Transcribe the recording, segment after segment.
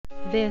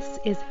This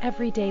is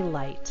Everyday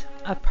Light,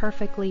 a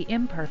perfectly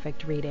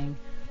imperfect reading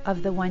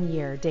of the One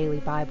Year Daily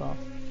Bible.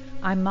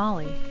 I'm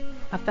Molly,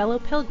 a fellow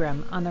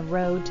pilgrim on the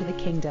road to the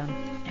kingdom,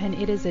 and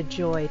it is a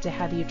joy to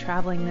have you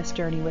traveling this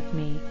journey with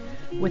me,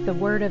 with the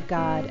Word of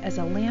God as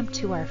a lamp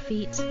to our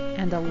feet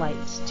and a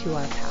light to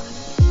our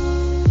path.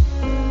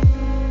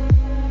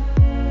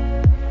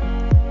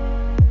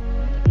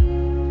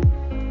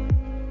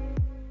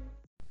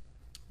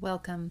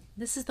 Welcome.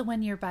 This is the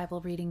One Year Bible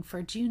reading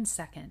for June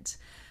 2nd.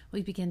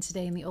 We begin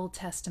today in the Old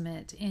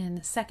Testament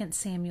in 2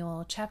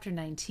 Samuel chapter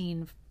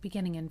 19,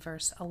 beginning in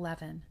verse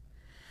 11.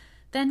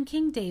 Then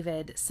King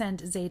David sent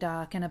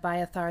Zadok and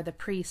Abiathar the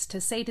priest to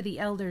say to the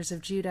elders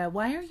of Judah,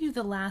 "Why are you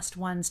the last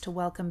ones to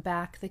welcome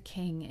back the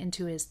king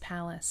into his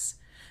palace?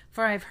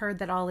 For I have heard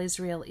that all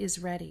Israel is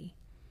ready.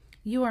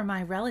 You are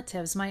my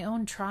relatives, my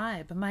own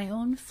tribe, my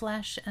own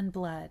flesh and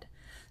blood.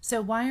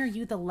 So why are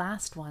you the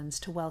last ones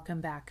to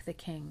welcome back the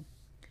king?"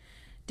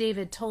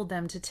 David told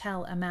them to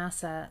tell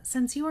Amasa,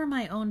 "Since you are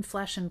my own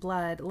flesh and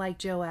blood, like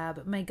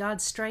Joab, may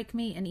God strike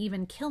me and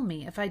even kill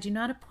me if I do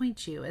not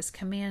appoint you as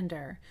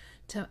commander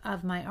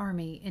of my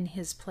army in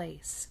his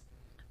place."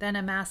 Then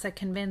Amasa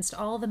convinced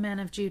all the men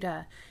of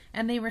Judah,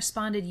 and they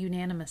responded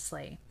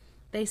unanimously.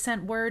 They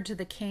sent word to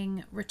the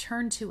king,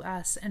 "Return to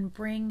us and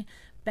bring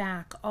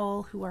back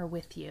all who are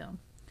with you."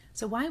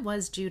 So why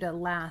was Judah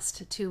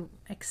last to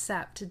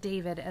accept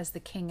David as the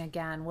king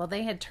again? Well,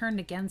 they had turned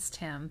against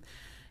him,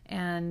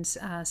 and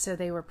so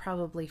they were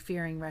probably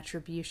fearing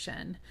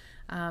retribution.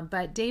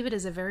 But David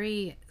is a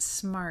very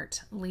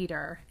smart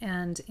leader,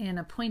 and in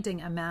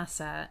appointing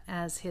Amasa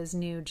as his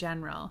new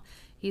general,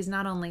 he's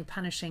not only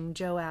punishing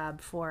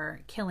Joab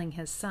for killing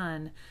his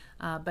son,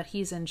 but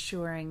he's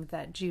ensuring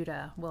that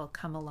Judah will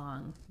come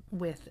along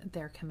with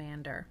their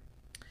commander.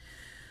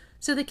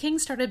 So the king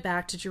started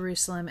back to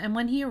Jerusalem, and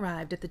when he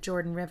arrived at the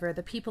Jordan River,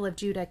 the people of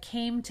Judah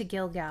came to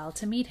Gilgal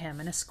to meet him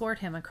and escort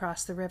him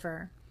across the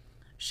river.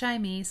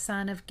 Shimei,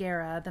 son of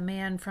Gera, the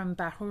man from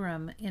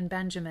Bahurim in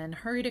Benjamin,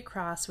 hurried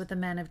across with the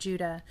men of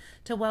Judah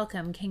to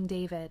welcome King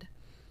David.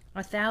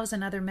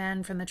 1,000 other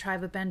men from the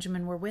tribe of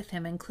Benjamin were with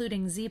him,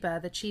 including Ziba,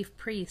 the chief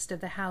priest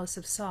of the house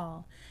of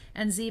Saul,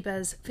 and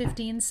Ziba's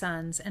 15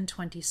 sons and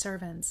 20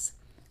 servants.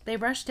 They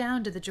rushed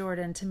down to the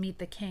Jordan to meet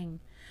the king.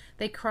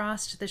 They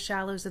crossed the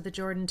shallows of the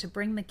Jordan to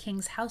bring the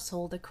king's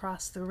household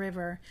across the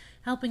river,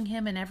 helping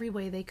him in every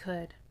way they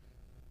could.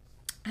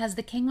 As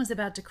the king was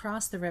about to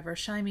cross the river,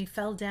 Shimei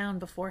fell down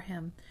before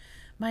him.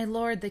 "My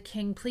lord, the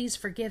king, please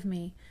forgive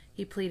me,"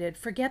 he pleaded.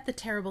 "Forget the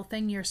terrible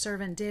thing your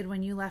servant did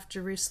when you left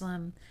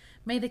Jerusalem.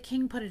 May the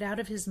king put it out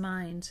of his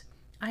mind.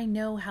 I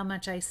know how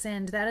much I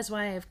sinned. That is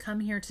why I have come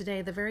here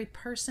today, the very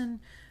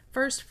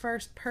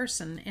first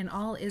person in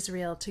all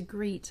Israel to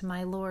greet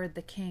my lord,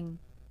 the king."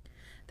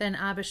 Then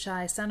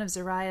Abishai, son of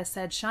Zeruiah,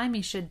 said,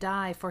 "Shimei should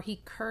die, for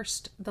he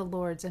cursed the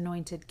Lord's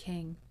anointed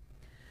king."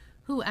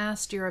 "Who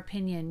asked your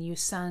opinion, you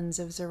sons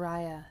of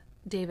Zeruiah?"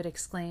 David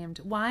exclaimed.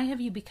 "Why have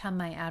you become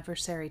my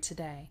adversary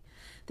today?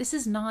 This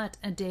is not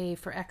a day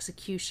for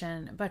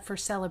execution, but for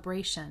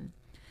celebration.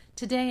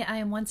 Today I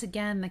am once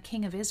again the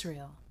king of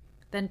Israel."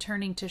 Then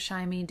turning to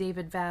Shimei,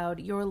 David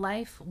vowed, "Your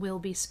life will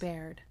be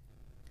spared."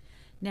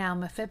 Now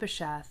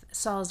Mephibosheth,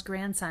 Saul's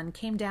grandson,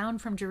 came down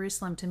from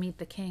Jerusalem to meet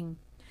the king.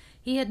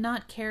 He had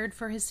not cared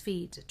for his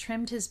feet,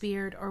 trimmed his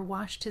beard, or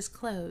washed his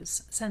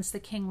clothes since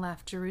the king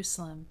left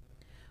Jerusalem.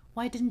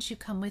 "Why didn't you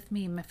come with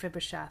me,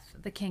 Mephibosheth?"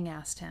 the king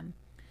asked him.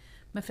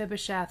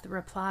 Mephibosheth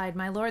replied,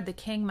 "My lord the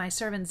king, my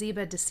servant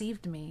Ziba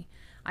deceived me.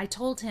 I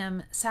told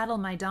him, 'Saddle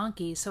my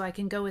donkey so I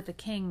can go with the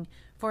king,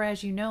 for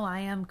as you know I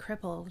am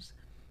crippled.'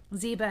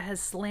 Ziba has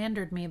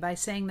slandered me by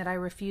saying that I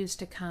refused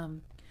to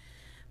come.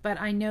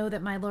 But I know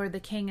that my lord the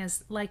king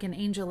is like an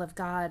angel of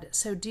God,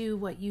 so do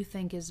what you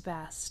think is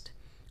best.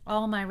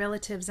 All my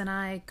relatives and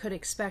I could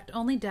expect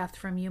only death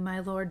from you, my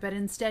lord, but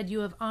instead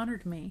you have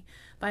honored me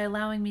by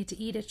allowing me to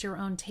eat at your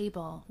own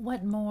table.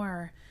 What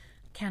more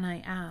can I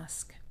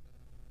ask?"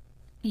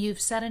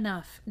 "You've said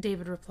enough,"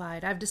 David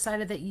replied. "I've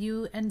decided that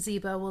you and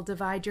Ziba will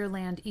divide your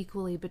land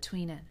equally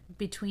between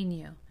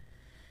you."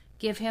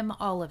 "Give him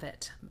all of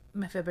it,"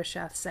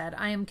 Mephibosheth said.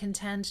 "I am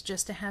content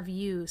just to have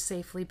you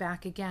safely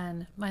back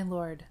again, my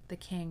lord the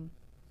king."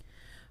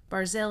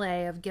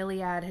 Barzillai of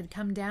Gilead had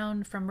come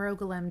down from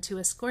Rogelim to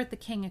escort the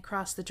king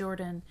across the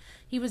Jordan.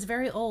 He was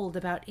very old,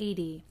 about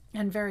 80,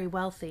 and very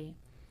wealthy.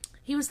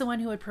 He was the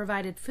one who had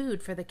provided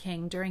food for the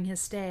king during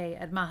his stay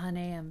at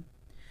Mahanaim.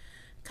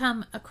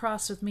 "Come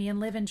across with me and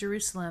live in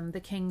Jerusalem," the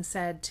king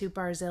said to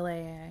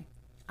Barzillai.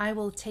 "I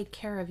will take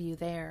care of you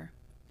there."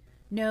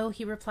 "No,"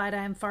 he replied,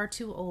 "I am far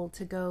too old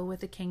to go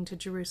with the king to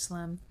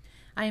Jerusalem.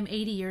 I am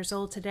 80 years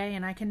old today,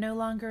 and I can no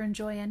longer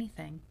enjoy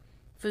anything.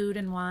 Food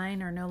and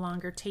wine are no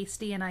longer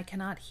tasty, and I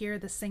cannot hear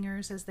the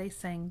singers as they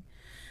sing.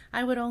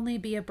 I would only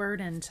be a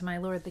burden to my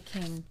lord the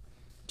king.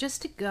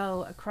 Just to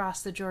go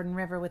across the Jordan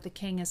River with the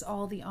king is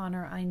all the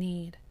honor I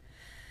need.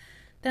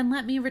 Then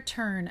let me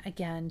return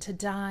again to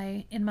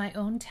die in my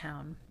own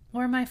town,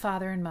 where my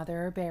father and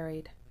mother are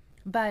buried.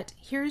 But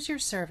here is your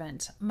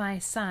servant, my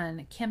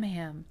son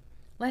Kimham.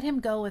 Let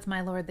him go with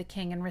my lord the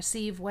king and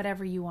receive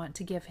whatever you want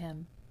to give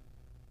him."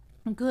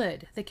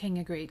 "Good," the king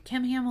agreed.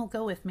 "Kimham will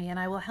go with me, and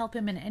I will help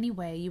him in any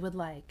way you would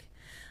like.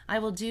 I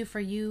will do for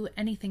you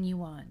anything you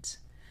want."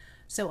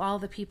 So all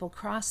the people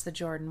crossed the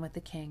Jordan with the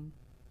king.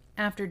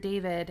 After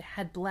David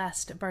had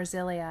blessed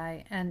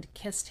Barzillai and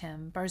kissed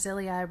him,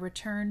 Barzillai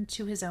returned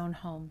to his own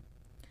home.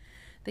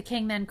 The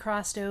king then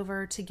crossed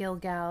over to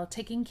Gilgal,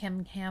 taking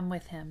Kimham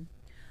with him.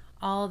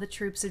 All the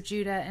troops of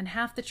Judah and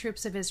half the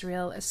troops of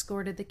Israel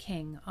escorted the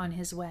king on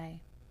his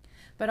way.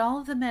 But all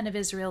of the men of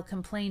Israel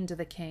complained to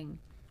the king.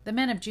 "The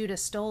men of Judah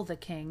stole the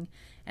king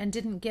and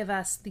didn't give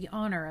us the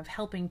honor of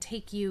helping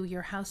take you,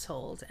 your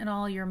household, and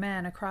all your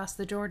men across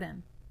the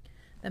Jordan."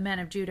 The men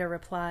of Judah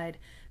replied,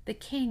 "The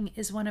king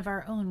is one of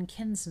our own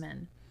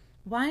kinsmen.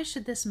 Why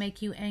should this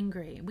make you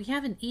angry? We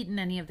haven't eaten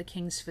any of the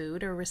king's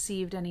food or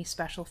received any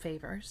special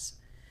favors."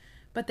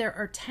 "But there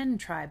are 10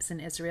 tribes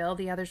in Israel,"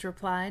 the others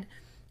replied,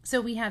 "so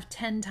we have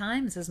 10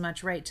 times as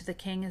much right to the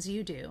king as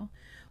you do.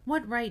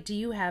 What right do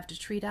you have to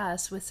treat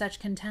us with such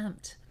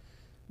contempt?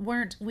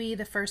 Weren't we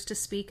the first to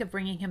speak of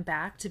bringing him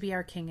back to be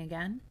our king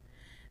again?"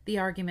 The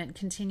argument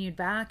continued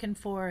back and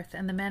forth,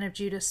 and the men of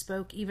Judah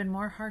spoke even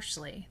more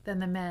harshly than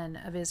the men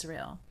of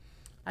Israel.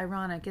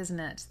 Ironic, isn't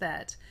it,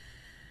 that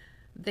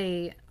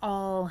they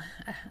all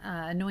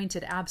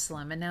anointed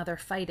Absalom, and now they're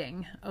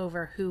fighting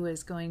over who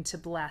is going to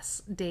bless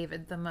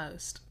David the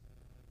most.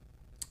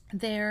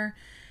 There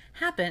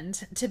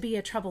happened to be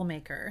a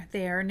troublemaker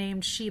there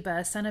named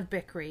Sheba, son of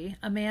Bichri,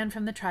 a man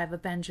from the tribe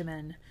of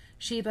Benjamin.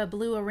 Sheba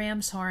blew a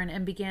ram's horn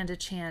and began to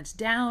chant,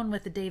 "Down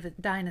with the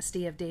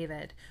dynasty of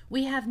David.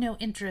 We have no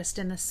interest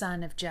in the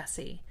son of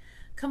Jesse.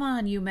 Come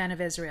on, you men of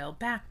Israel,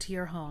 back to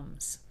your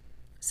homes."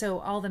 So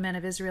all the men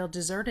of Israel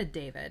deserted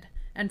David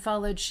and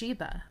followed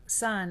Sheba,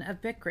 son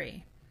of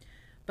Bichri.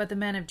 But the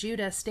men of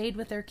Judah stayed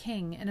with their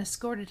king and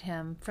escorted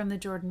him from the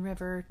Jordan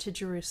River to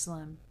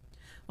Jerusalem.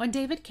 When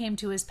David came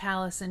to his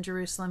palace in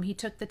Jerusalem, he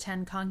took the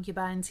 10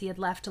 concubines he had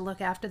left to look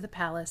after the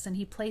palace, and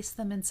he placed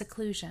them in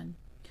seclusion.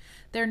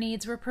 Their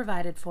needs were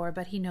provided for,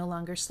 but he no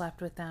longer slept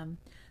with them.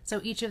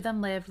 So each of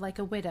them lived like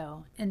a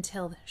widow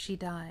until she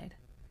died.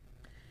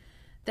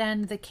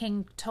 Then the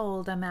king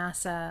told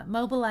Amasa,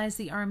 "Mobilize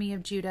the army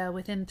of Judah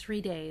within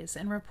 3 days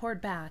and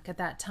report back at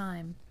that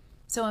time."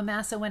 So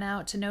Amasa went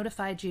out to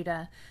notify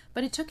Judah,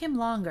 but it took him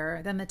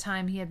longer than the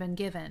time he had been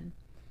given.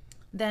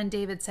 Then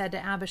David said to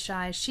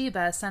Abishai,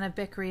 "Sheba, son of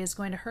Bichri, is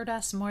going to hurt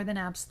us more than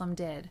Absalom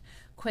did.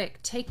 Quick,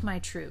 take my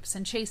troops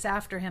and chase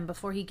after him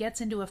before he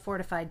gets into a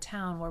fortified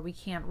town where we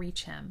can't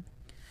reach him."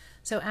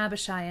 So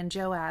Abishai and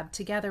Joab,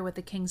 together with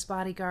the king's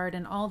bodyguard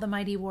and all the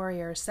mighty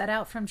warriors, set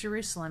out from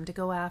Jerusalem to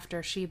go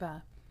after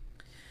Sheba.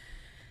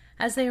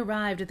 As they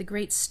arrived at the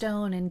great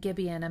stone in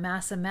Gibeon,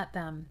 Amasa met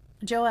them.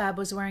 Joab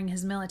was wearing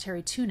his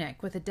military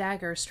tunic with a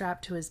dagger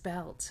strapped to his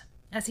belt.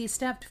 As he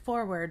stepped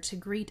forward to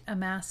greet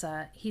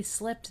Amasa, he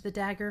slipped the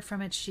dagger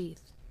from its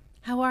sheath.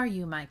 "How are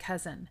you, my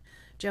cousin?"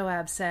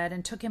 Joab said,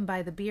 and took him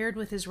by the beard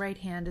with his right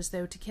hand as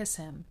though to kiss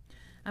him.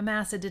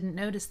 Amasa didn't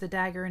notice the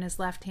dagger in his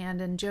left hand,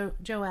 and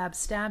Joab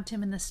stabbed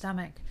him in the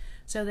stomach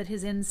so that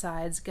his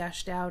insides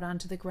gushed out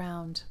onto the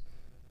ground.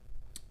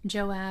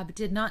 Joab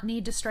did not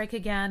need to strike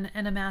again,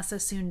 and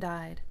Amasa soon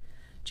died.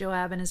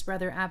 Joab and his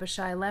brother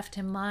Abishai left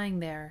him lying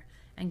there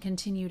and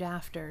continued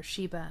after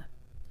Sheba.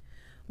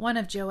 One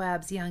of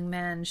Joab's young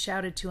men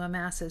shouted to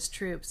Amasa's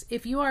troops,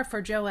 "If you are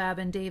for Joab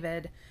and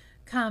David,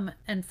 come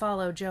and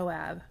follow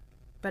Joab."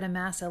 But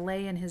Amasa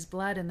lay in his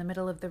blood in the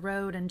middle of the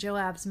road, and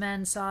Joab's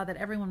men saw that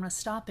everyone was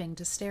stopping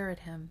to stare at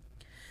him.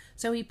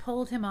 So he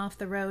pulled him off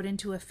the road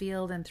into a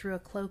field and threw a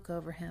cloak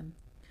over him.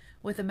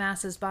 With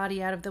Amasa's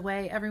body out of the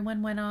way,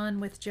 everyone went on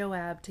with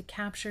Joab to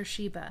capture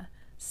Sheba,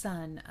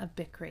 son of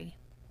Bichri.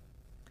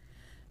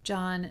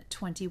 John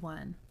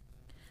 21.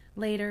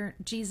 Later,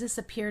 Jesus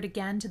appeared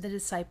again to the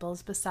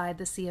disciples beside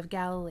the Sea of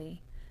Galilee.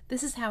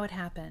 This is how it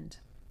happened.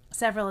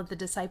 Several of the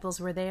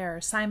disciples were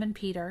there: Simon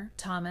Peter,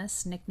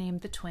 Thomas,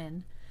 nicknamed the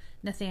Twin,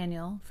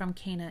 Nathanael from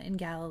Cana in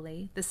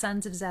Galilee, the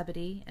sons of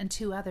Zebedee, and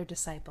 2 other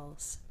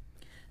disciples.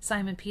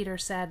 Simon Peter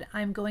said,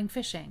 "I'm going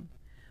fishing."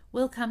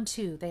 "We'll come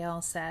too," they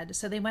all said.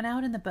 So they went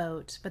out in the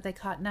boat, but they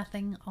caught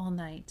nothing all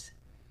night.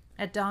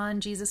 At dawn,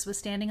 Jesus was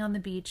standing on the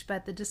beach,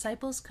 but the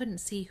disciples couldn't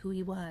see who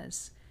he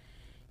was.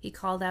 He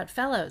called out,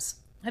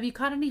 "Fellows, have you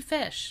caught any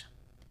fish?"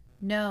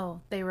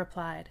 "No," they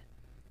replied.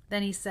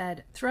 Then he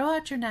said, "Throw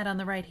out your net on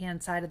the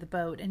right-hand side of the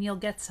boat, and you'll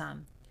get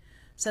some."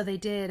 So they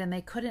did, and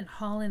they couldn't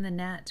haul in the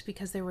net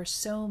because there were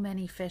so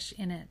many fish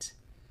in it.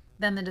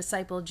 Then the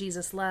disciple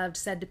Jesus loved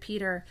said to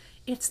Peter,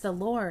 "It's the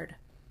Lord."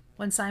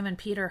 When Simon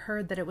Peter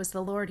heard that it was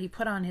the Lord, he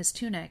put on his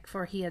tunic,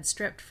 for he had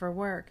stripped for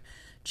work,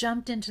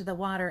 jumped into the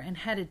water, and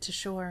headed to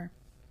shore.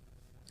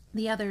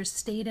 The others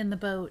stayed in the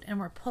boat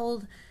and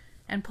pulled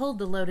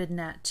the loaded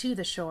net to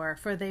the shore,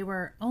 for they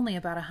were only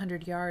about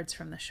 100 yards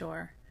from the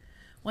shore.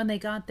 When they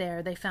got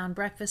there, they found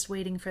breakfast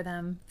waiting for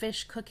them,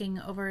 fish cooking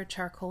over a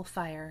charcoal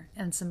fire,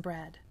 and some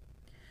bread.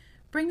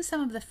 "Bring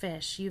some of the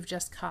fish you've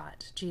just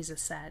caught,"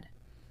 Jesus said.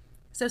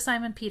 So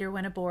Simon Peter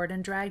went aboard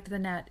and dragged the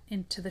net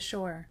into the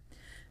shore.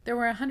 There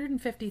were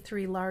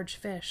 153 large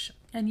fish,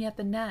 and yet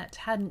the net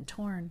hadn't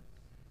torn.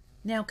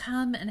 "Now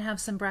come and have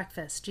some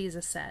breakfast,"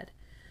 Jesus said.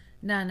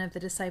 None of the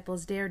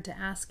disciples dared to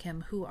ask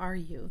him, "Who are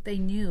you?" They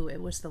knew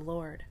it was the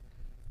Lord.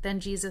 Then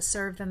Jesus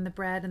served them the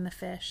bread and the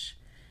fish.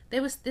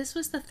 This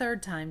was the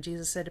third time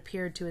Jesus had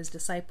appeared to his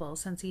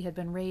disciples since he had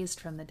been raised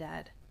from the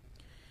dead.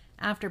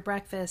 After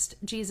breakfast,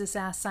 Jesus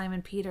asked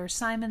Simon Peter,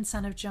 "Simon,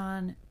 son of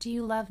John, do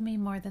you love me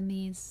more than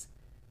these?"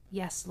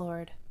 "Yes,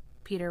 Lord,"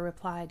 Peter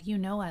replied. "You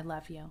know I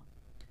love you."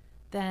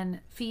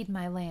 "Then feed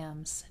my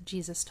lambs,"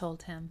 Jesus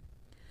told him.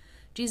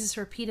 Jesus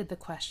repeated the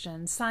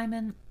question,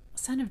 "Simon,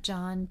 son of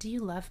John, do you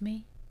love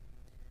me?"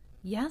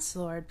 "Yes,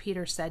 Lord,"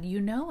 Peter said.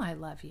 "You know I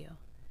love you."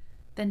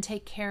 "Then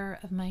take care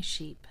of my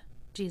sheep,"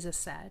 Jesus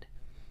said.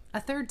 A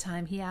third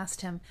time he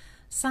asked him,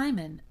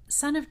 "Simon,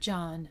 son of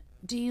John,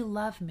 do you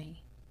love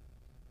me?"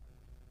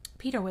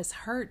 Peter was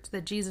hurt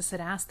that Jesus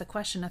had asked the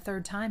question a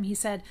third time. He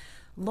said,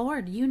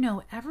 "Lord, you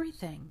know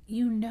everything.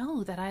 You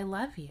know that I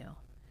love you."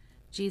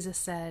 Jesus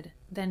said,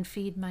 "Then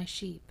feed my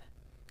sheep.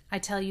 I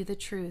tell you the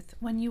truth.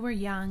 When you were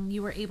young,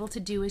 you were able to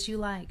do as you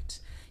liked.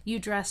 You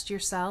dressed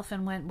yourself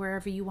and went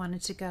wherever you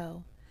wanted to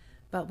go.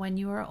 But when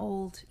you are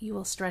old, you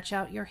will stretch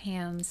out your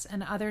hands,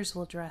 and others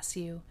will dress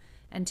you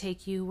and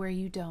take you where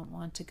you don't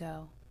want to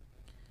go."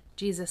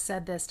 Jesus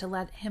said this to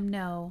let him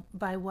know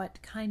by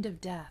what kind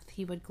of death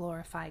he would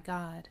glorify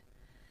God.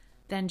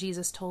 Then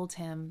Jesus told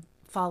him,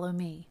 "Follow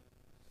me."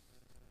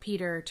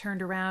 Peter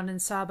turned around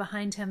and saw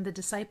behind him the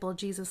disciple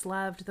Jesus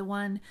loved, the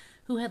one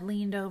who had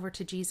leaned over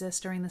to Jesus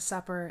during the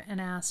supper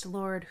and asked,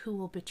 "Lord, who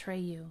will betray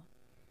you?"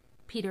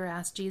 Peter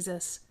asked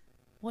Jesus,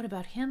 "What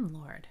about him,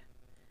 Lord?"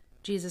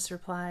 Jesus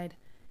replied,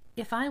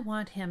 "If I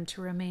want him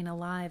to remain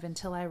alive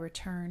until I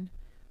return,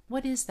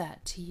 what is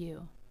that to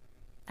you?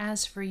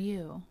 As for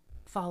you,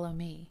 follow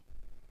me."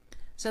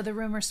 So the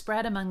rumor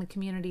spread among the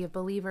community of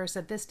believers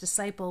that this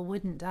disciple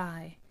wouldn't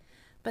die.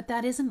 But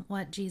that isn't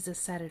what Jesus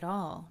said at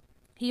all.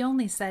 He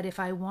only said, "If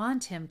I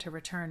want him to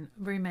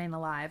remain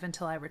alive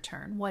until I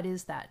return, what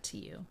is that to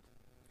you?"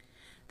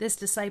 This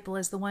disciple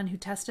is the one who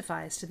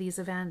testifies to these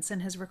events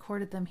and has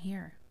recorded them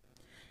here.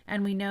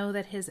 And we know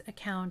that his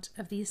account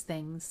of these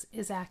things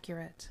is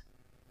accurate.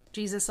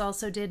 Jesus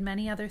also did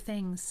many other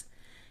things.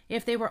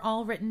 If they were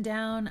all written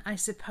down, I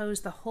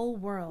suppose the whole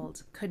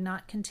world could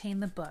not contain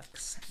the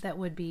books that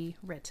would be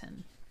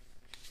written.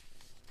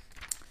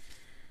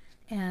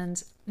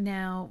 And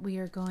now we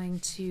are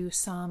going to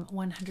Psalm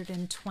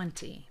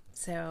 120.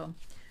 So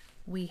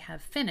we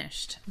have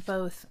finished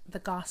both the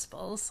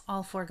Gospels,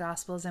 all four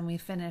Gospels, and we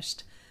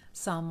finished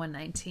Psalm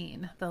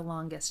 119, the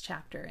longest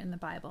chapter in the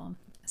Bible.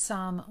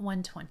 Psalm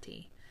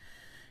 120.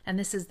 And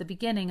this is the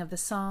beginning of the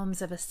Psalms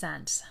of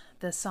Ascent,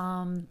 the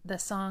songs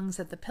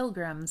that the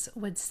pilgrims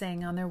would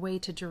sing on their way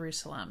to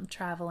Jerusalem,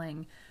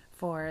 traveling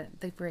for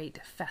the great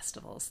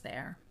festivals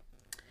there.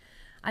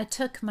 I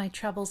took my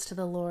troubles to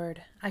the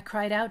Lord. I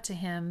cried out to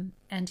him,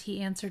 and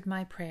he answered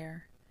my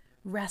prayer.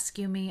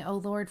 Rescue me, O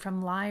Lord,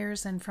 from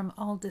liars and from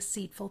all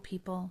deceitful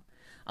people.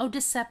 O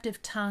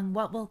deceptive tongue,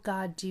 what will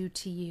God do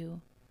to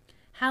you?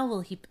 How will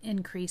he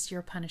increase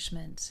your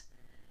punishment?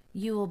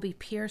 You will be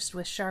pierced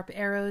with sharp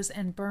arrows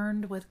and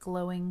burned with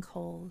glowing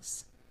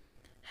coals.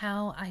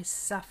 How I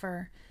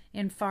suffer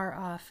in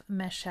far-off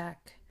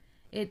Meshech.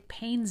 It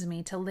pains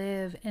me to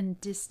live in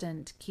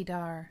distant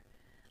Kedar.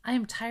 I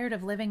am tired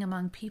of living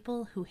among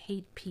people who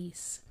hate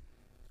peace.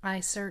 I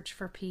search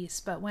for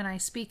peace, but when I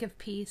speak of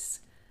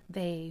peace,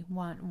 they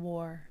want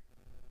war.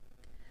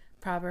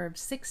 Proverbs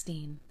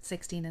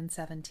 16:16 and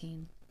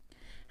 17.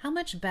 How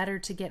much better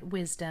to get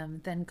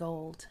wisdom than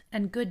gold,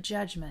 and good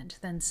judgment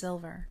than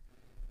silver.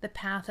 The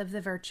path of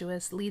the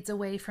virtuous leads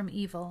away from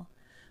evil.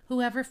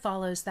 Whoever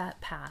follows that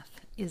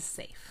path is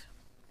safe.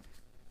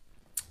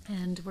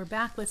 And we're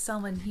back with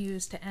Selwyn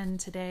Hughes to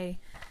end today,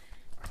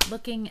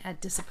 looking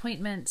at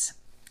disappointment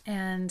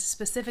and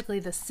specifically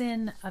the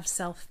sin of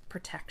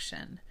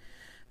self-protection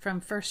from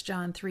 1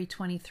 John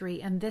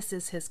 3:23. And this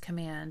is his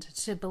command,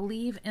 to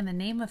believe in the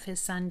name of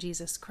his Son,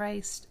 Jesus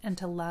Christ, and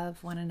to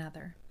love one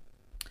another.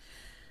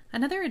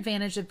 Another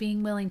advantage of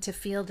being willing to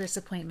feel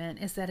disappointment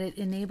is that it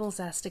enables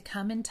us to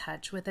come in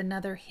touch with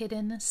another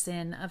hidden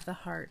sin of the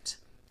heart,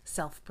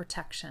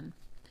 self-protection.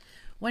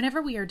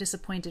 Whenever we are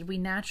disappointed, we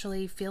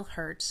naturally feel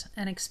hurt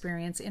and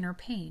experience inner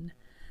pain.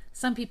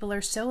 Some people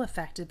are so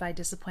affected by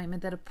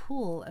disappointment that a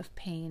pool of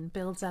pain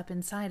builds up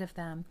inside of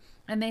them,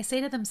 and they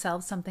say to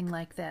themselves something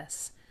like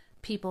this: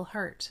 people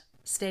hurt,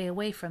 stay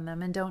away from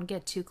them, and don't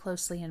get too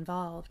closely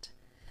involved.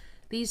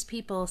 These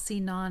people see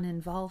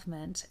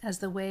non-involvement as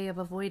the way of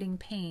avoiding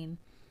pain,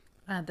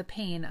 the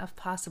pain of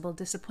possible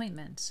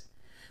disappointment.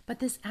 But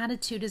this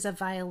attitude is a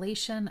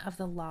violation of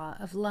the law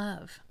of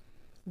love.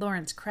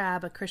 Lawrence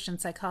Crabb, a Christian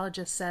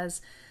psychologist,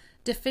 says,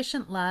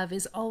 "Deficient love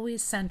is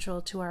always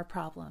central to our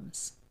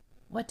problems."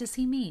 What does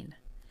he mean?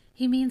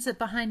 He means that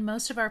behind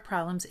most of our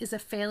problems is a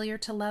failure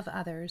to love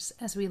others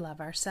as we love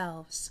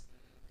ourselves.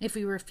 If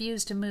we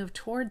refuse to move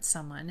towards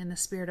someone in the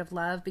spirit of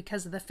love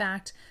because of the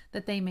fact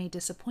that they may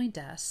disappoint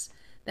us,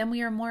 then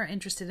we are more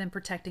interested in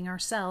protecting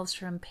ourselves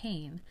from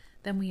pain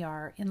than we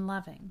are in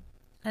loving.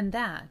 And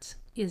that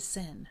is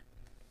sin.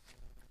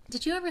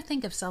 Did you ever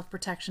think of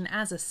self-protection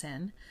as a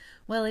sin?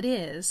 Well, it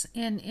is,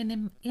 and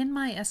in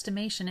my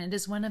estimation, it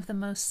is one of the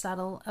most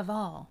subtle of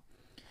all.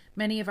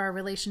 Many of our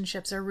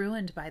relationships are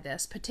ruined by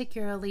this,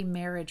 particularly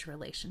marriage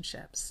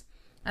relationships.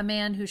 A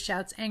man who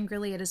shouts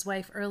angrily at his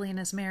wife early in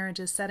his marriage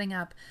is setting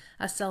up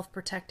a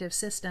self-protective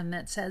system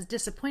that says,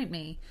 disappoint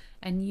me,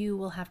 and you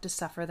will have to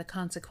suffer the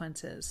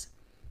consequences.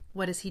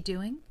 What is he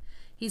doing?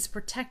 He's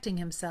protecting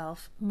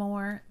himself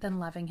more than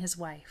loving his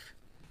wife.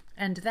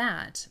 And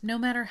that, no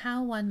matter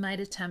how one might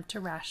attempt to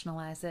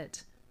rationalize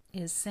it,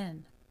 is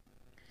sin.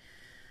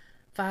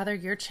 Father,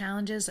 your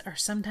challenges are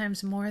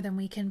sometimes more than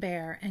we can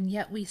bear, and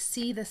yet we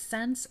see the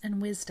sense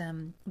and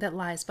wisdom that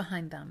lies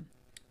behind them.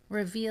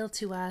 Reveal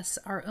to us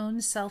our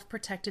own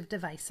self-protective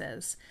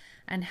devices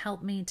and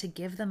help me to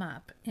give them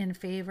up in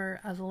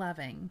favor of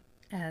loving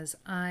as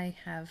I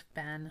have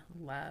been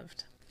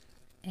loved.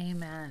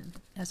 Amen.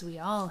 As we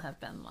all have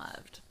been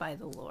loved by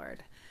the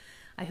Lord.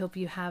 I hope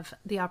you have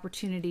the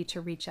opportunity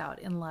to reach out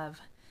in love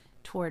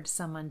towards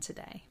someone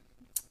today.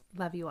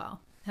 Love you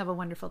all. Have a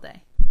wonderful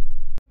day.